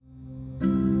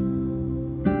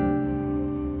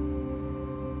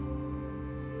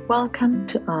Welcome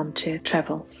to Armchair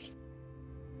Travels.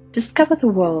 Discover the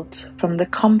world from the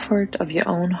comfort of your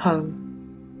own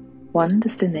home, one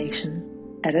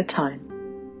destination at a time.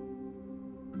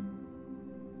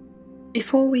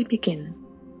 Before we begin,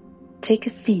 take a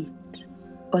seat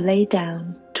or lay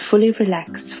down to fully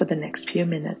relax for the next few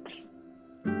minutes.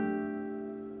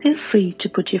 Feel free to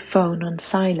put your phone on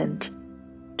silent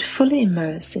to fully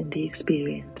immerse in the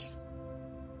experience.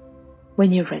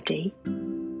 When you're ready,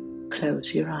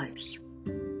 close your eyes.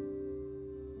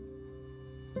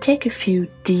 Take a few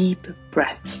deep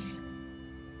breaths.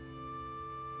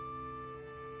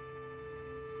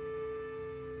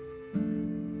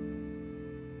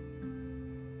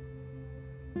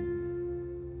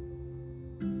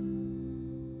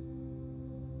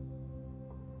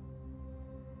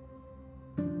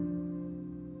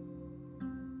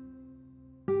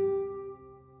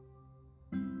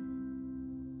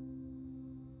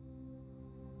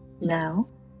 Now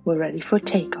we're ready for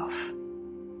takeoff.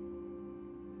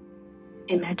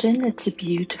 Imagine it's a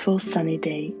beautiful sunny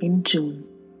day in June.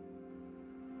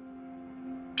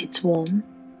 It's warm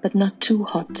but not too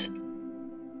hot,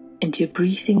 and you're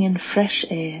breathing in fresh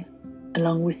air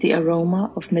along with the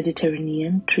aroma of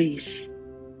Mediterranean trees.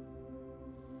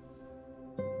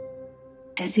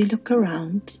 As you look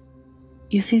around,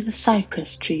 you see the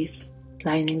cypress trees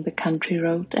lining the country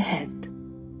road ahead.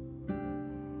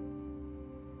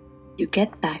 You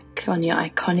get back on your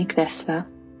iconic Vespa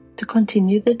to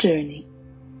continue the journey.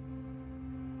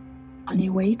 On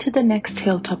your way to the next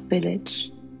hilltop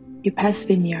village, you pass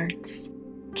vineyards,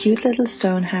 cute little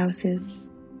stone houses,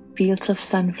 fields of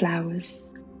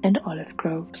sunflowers, and olive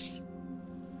groves.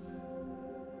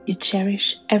 You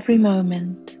cherish every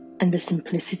moment and the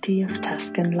simplicity of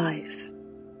Tuscan life.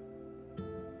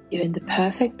 You're in the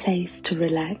perfect place to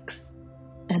relax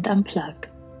and unplug.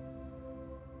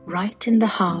 Right in the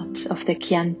heart of the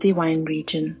Chianti wine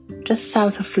region, just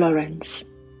south of Florence,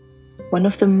 one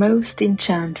of the most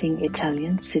enchanting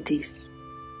Italian cities.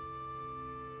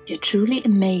 You're truly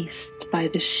amazed by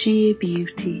the sheer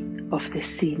beauty of this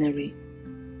scenery.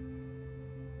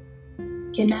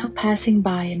 You're now passing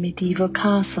by a medieval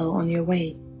castle on your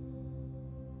way,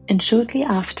 and shortly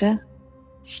after,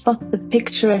 spot the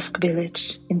picturesque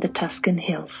village in the Tuscan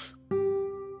hills.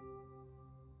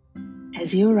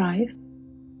 As you arrive,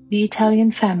 the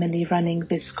Italian family running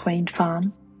this quaint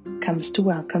farm comes to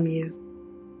welcome you.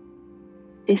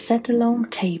 They set a long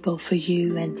table for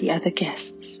you and the other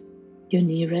guests, your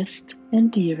nearest and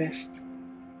dearest.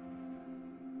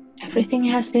 Everything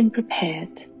has been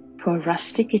prepared for a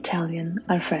rustic Italian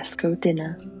alfresco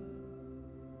dinner.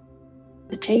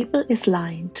 The table is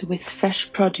lined with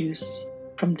fresh produce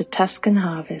from the Tuscan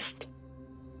harvest.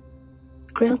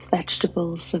 Grilled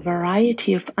vegetables, a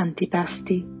variety of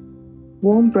antipasti,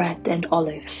 warm bread and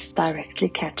olives directly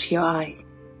catch your eye.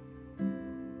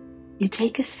 You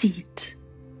take a seat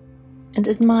and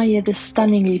admire the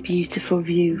stunningly beautiful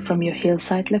view from your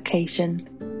hillside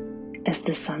location as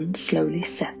the sun slowly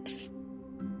sets.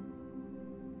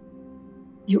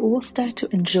 You all start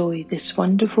to enjoy this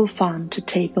wonderful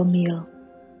farm-to-table meal,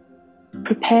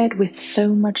 prepared with so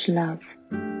much love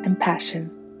and passion.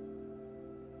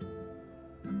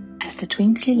 As the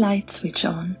twinkly lights switch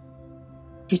on,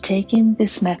 you take in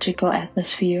this magical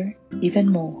atmosphere even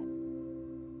more.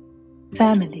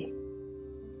 Family,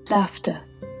 laughter,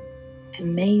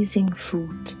 amazing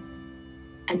food,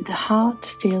 and the heart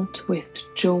filled with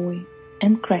joy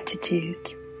and gratitude.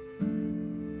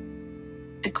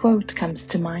 A quote comes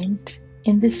to mind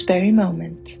in this very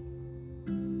moment.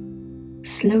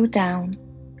 Slow down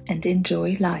and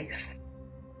enjoy life.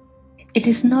 It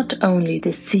is not only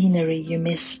the scenery you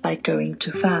miss by going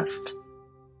too fast.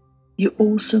 You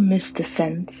also miss the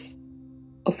sense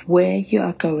of where you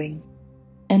are going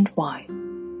and why.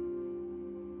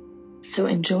 So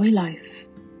enjoy life,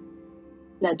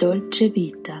 la dolce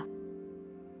vita,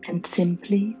 and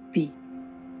simply be.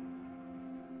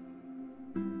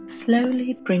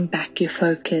 Slowly bring back your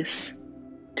focus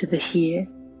to the here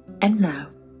and now.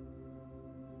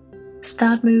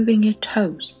 Start moving your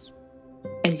toes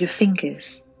and your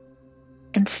fingers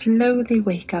and slowly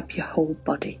wake up your whole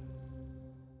body.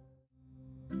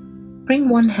 Bring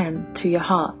one hand to your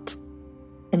heart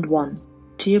and one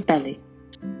to your belly.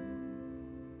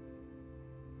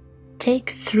 Take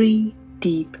 3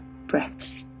 deep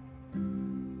breaths.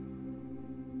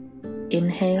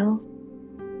 Inhale.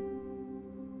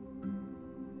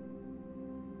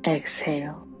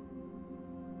 Exhale.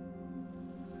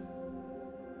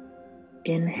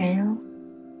 Inhale.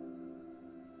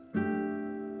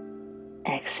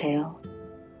 Exhale.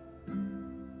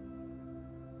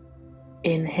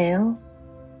 Inhale.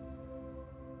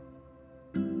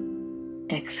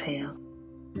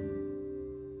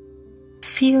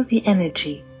 feel the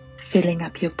energy filling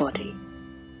up your body.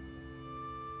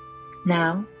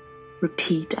 Now,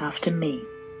 repeat after me.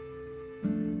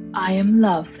 I am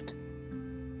loved.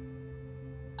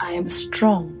 I am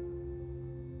strong.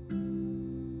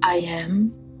 I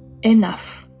am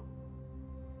enough.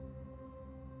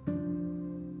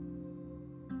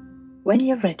 When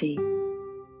you're ready,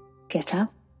 get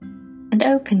up and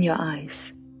open your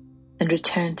eyes and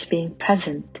return to being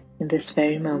present in this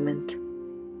very moment.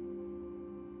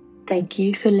 Thank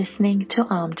you for listening to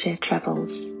Armchair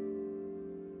Travels.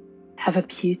 Have a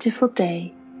beautiful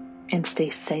day and stay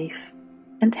safe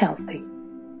and healthy.